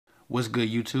What's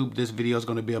good, YouTube? This video is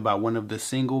going to be about one of the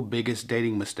single biggest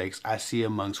dating mistakes I see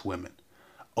amongst women: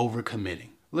 overcommitting.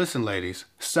 Listen, ladies,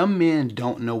 some men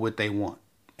don't know what they want,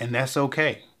 and that's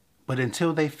okay. But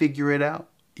until they figure it out,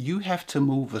 you have to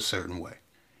move a certain way.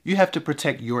 You have to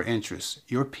protect your interests,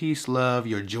 your peace, love,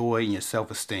 your joy, and your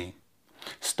self-esteem.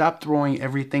 Stop throwing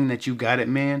everything that you got at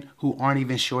men who aren't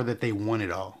even sure that they want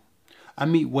it all. I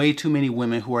meet way too many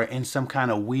women who are in some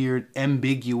kind of weird,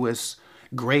 ambiguous,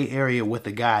 gray area with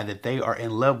a guy that they are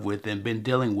in love with and been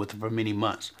dealing with for many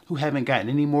months, who haven't gotten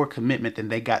any more commitment than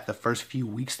they got the first few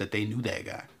weeks that they knew that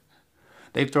guy.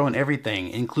 They've thrown everything,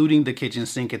 including the kitchen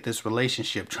sink, at this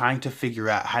relationship, trying to figure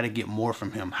out how to get more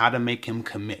from him, how to make him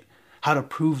commit, how to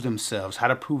prove themselves, how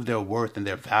to prove their worth and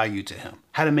their value to him,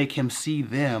 how to make him see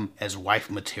them as wife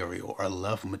material or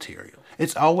love material.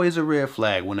 It's always a red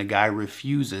flag when a guy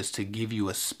refuses to give you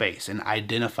a space and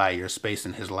identify your space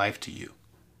in his life to you.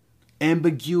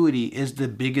 Ambiguity is the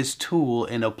biggest tool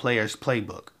in a player's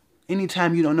playbook.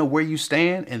 Anytime you don't know where you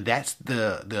stand, and that's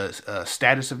the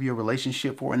status of your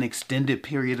relationship for an extended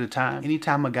period of time,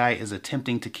 anytime a guy is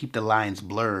attempting to keep the lines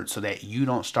blurred so that you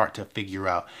don't start to figure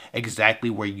out exactly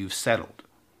where you've settled,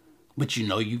 but you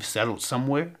know you've settled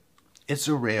somewhere, it's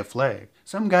a red flag.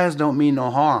 Some guys don't mean no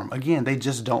harm. Again, they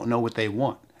just don't know what they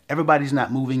want. Everybody's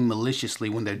not moving maliciously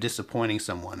when they're disappointing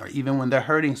someone or even when they're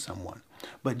hurting someone.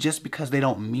 But just because they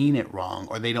don't mean it wrong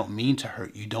or they don't mean to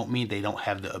hurt you, don't mean they don't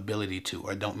have the ability to,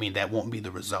 or don't mean that won't be the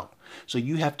result. So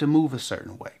you have to move a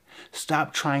certain way.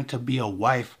 Stop trying to be a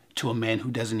wife to a man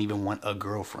who doesn't even want a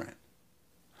girlfriend.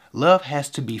 Love has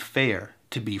to be fair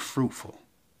to be fruitful.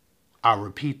 I'll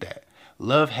repeat that.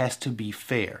 Love has to be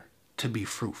fair to be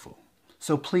fruitful.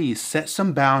 So please set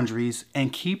some boundaries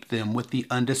and keep them with the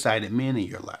undecided men in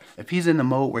your life. If he's in the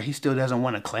mode where he still doesn't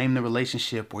want to claim the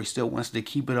relationship, or he still wants to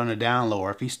keep it on the down low,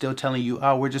 or if he's still telling you,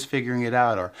 oh, we're just figuring it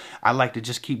out, or I'd like to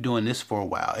just keep doing this for a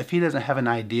while. If he doesn't have an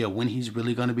idea when he's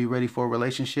really going to be ready for a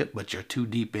relationship, but you're too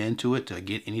deep into it to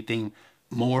get anything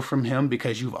more from him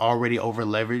because you've already over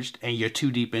leveraged, and you're too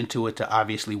deep into it to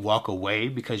obviously walk away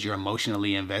because you're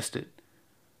emotionally invested,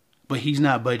 but he's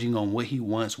not budging on what he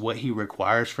wants, what he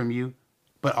requires from you,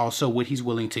 but also what he's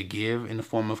willing to give in the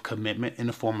form of commitment, in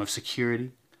the form of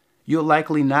security, you'll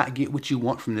likely not get what you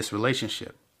want from this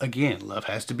relationship. Again, love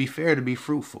has to be fair to be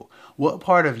fruitful. What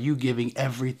part of you giving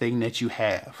everything that you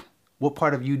have, what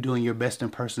part of you doing your best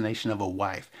impersonation of a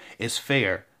wife is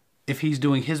fair if he's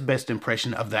doing his best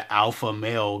impression of the alpha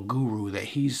male guru that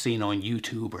he's seen on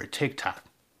YouTube or TikTok?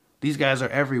 These guys are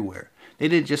everywhere. They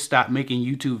didn't just stop making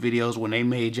YouTube videos when they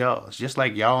made y'all's. Just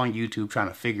like y'all on YouTube trying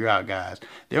to figure out guys,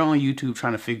 they're on YouTube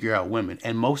trying to figure out women.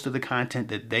 And most of the content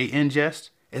that they ingest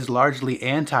is largely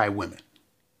anti-women.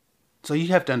 So you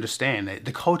have to understand that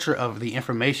the culture of the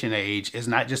information age is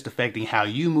not just affecting how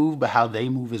you move, but how they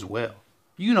move as well.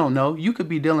 You don't know. You could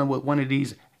be dealing with one of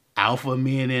these alpha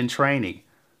men in training.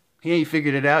 He ain't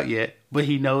figured it out yet, but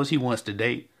he knows he wants to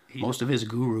date. Most of his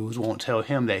gurus won't tell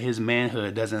him that his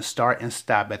manhood doesn't start and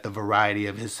stop at the variety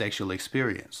of his sexual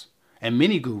experience. And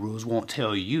many gurus won't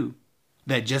tell you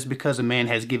that just because a man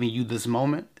has given you this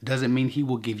moment doesn't mean he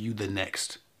will give you the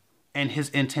next. And his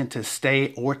intent to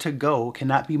stay or to go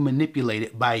cannot be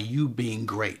manipulated by you being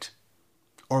great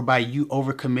or by you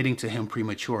overcommitting to him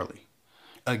prematurely.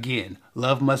 Again,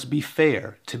 love must be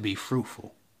fair to be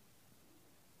fruitful.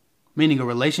 Meaning a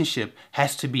relationship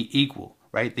has to be equal.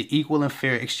 Right? The equal and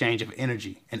fair exchange of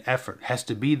energy and effort has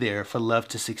to be there for love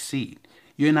to succeed.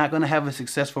 You're not going to have a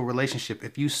successful relationship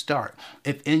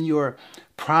if in your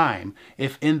prime,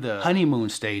 if in the honeymoon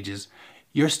stages,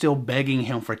 you're still begging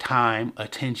him for time,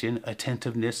 attention,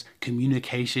 attentiveness,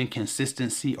 communication,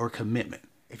 consistency, or commitment.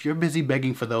 If you're busy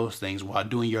begging for those things while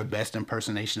doing your best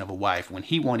impersonation of a wife when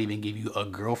he won't even give you a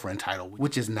girlfriend title,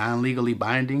 which is non-legally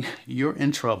binding, you're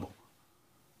in trouble.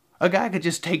 A guy could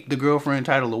just take the girlfriend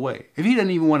title away. If he doesn't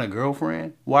even want a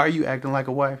girlfriend, why are you acting like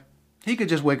a wife? He could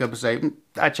just wake up and say,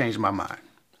 I changed my mind.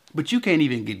 But you can't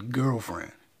even get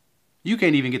girlfriend. You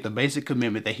can't even get the basic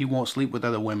commitment that he won't sleep with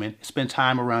other women, spend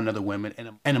time around other women,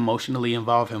 and emotionally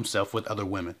involve himself with other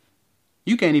women.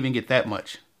 You can't even get that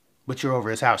much. But you're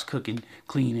over his house cooking,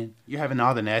 cleaning. You're having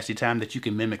all the nasty time that you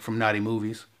can mimic from naughty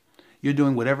movies. You're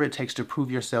doing whatever it takes to prove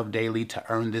yourself daily to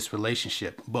earn this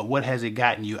relationship. But what has it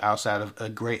gotten you outside of a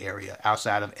gray area,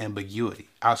 outside of ambiguity,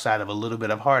 outside of a little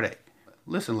bit of heartache?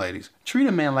 Listen, ladies, treat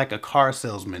a man like a car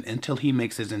salesman until he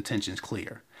makes his intentions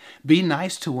clear. Be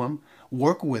nice to him,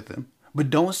 work with him,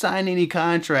 but don't sign any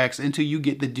contracts until you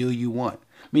get the deal you want.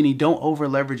 Meaning don't over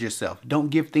leverage yourself. Don't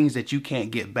give things that you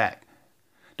can't get back.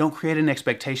 Don't create an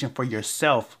expectation for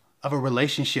yourself of a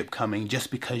relationship coming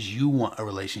just because you want a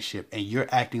relationship and you're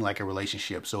acting like a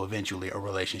relationship, so eventually a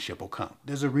relationship will come.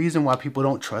 There's a reason why people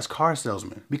don't trust car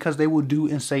salesmen, because they will do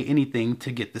and say anything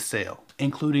to get the sale,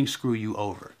 including screw you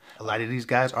over. A lot of these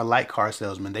guys are like car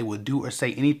salesmen. They will do or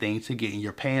say anything to get in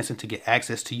your pants and to get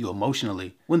access to you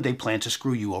emotionally when they plan to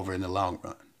screw you over in the long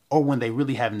run, or when they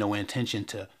really have no intention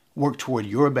to work toward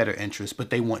your better interests, but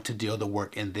they want to deal the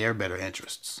work in their better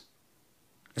interests.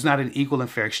 It's not an equal and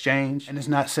fair exchange, and it's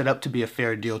not set up to be a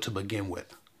fair deal to begin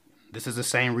with. This is the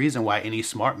same reason why any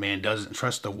smart man doesn't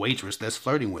trust the waitress that's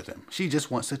flirting with him. She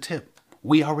just wants a tip.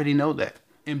 We already know that.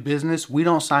 In business, we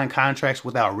don't sign contracts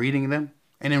without reading them.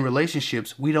 And in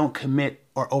relationships, we don't commit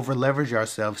or over-leverage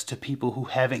ourselves to people who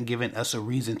haven't given us a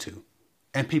reason to,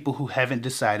 and people who haven't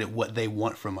decided what they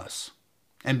want from us,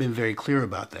 and been very clear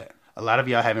about that. A lot of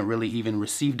y'all haven't really even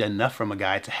received enough from a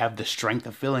guy to have the strength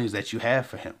of feelings that you have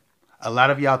for him. A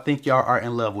lot of y'all think y'all are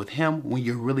in love with him when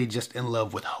you're really just in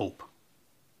love with hope.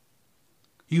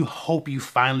 You hope you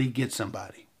finally get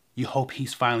somebody. You hope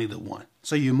he's finally the one.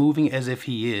 So you're moving as if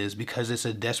he is because it's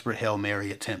a desperate Hail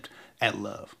Mary attempt at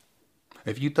love.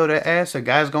 If you throw that ass, a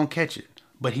guy's gonna catch it,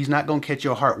 but he's not gonna catch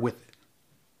your heart with it.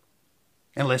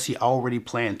 Unless he already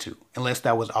planned to, unless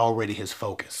that was already his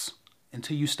focus.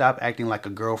 Until you stop acting like a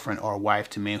girlfriend or a wife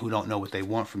to men who don't know what they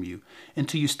want from you.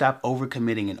 Until you stop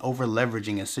overcommitting and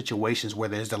over-leveraging in situations where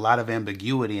there's a lot of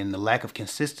ambiguity and the lack of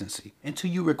consistency. Until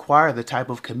you require the type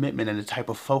of commitment and the type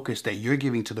of focus that you're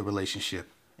giving to the relationship.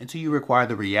 Until you require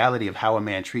the reality of how a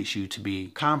man treats you to be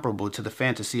comparable to the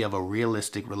fantasy of a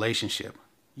realistic relationship.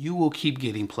 You will keep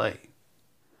getting played.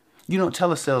 You don't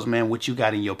tell a salesman what you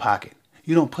got in your pocket.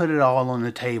 You don't put it all on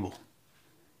the table.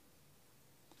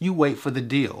 You wait for the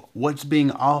deal, what's being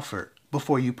offered,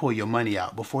 before you pull your money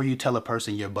out, before you tell a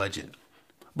person your budget,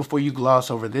 before you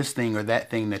gloss over this thing or that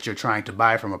thing that you're trying to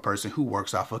buy from a person who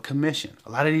works off a commission.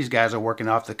 A lot of these guys are working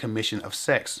off the commission of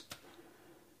sex.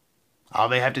 All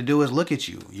they have to do is look at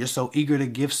you. You're so eager to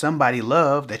give somebody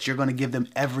love that you're going to give them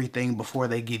everything before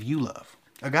they give you love.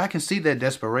 A guy can see that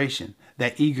desperation,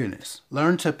 that eagerness.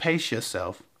 Learn to pace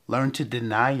yourself. Learn to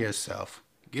deny yourself.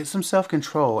 Get some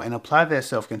self-control and apply that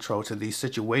self-control to these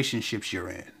situationships you're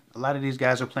in. A lot of these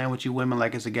guys are playing with you women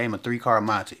like it's a game of 3-card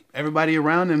Monte. Everybody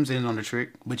around them's in on the trick,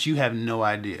 but you have no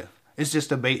idea. It's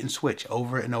just a bait and switch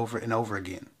over and over and over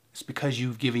again. It's because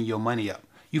you've given your money up.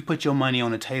 You've put your money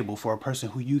on the table for a person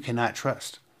who you cannot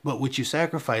trust. But what you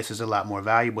sacrifice is a lot more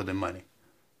valuable than money.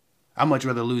 I'd much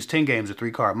rather lose 10 games of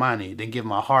 3-card Monte than give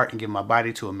my heart and give my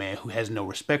body to a man who has no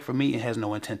respect for me and has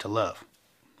no intent to love.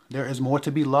 There is more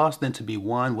to be lost than to be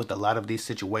won with a lot of these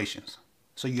situations.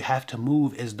 So you have to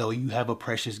move as though you have a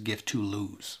precious gift to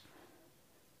lose.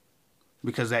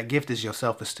 Because that gift is your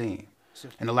self-esteem.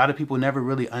 And a lot of people never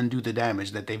really undo the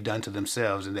damage that they've done to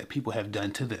themselves and that people have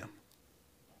done to them.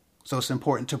 So it's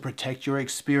important to protect your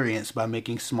experience by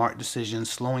making smart decisions,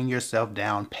 slowing yourself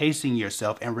down, pacing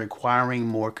yourself, and requiring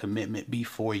more commitment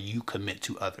before you commit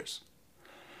to others.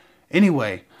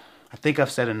 Anyway, I think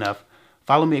I've said enough.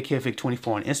 Follow me at KidFic24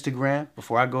 on Instagram.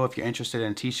 Before I go, if you're interested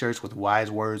in t-shirts with wise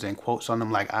words and quotes on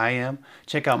them like I am,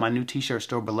 check out my new t-shirt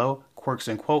store below, Quirks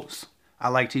and Quotes. I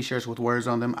like t-shirts with words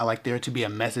on them. I like there to be a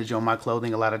message on my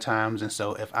clothing a lot of times. And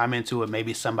so if I'm into it,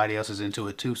 maybe somebody else is into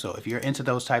it too. So if you're into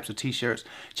those types of t-shirts,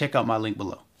 check out my link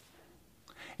below.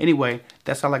 Anyway,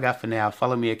 that's all I got for now.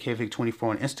 Follow me at KidFic24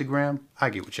 on Instagram.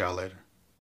 I'll get with y'all later.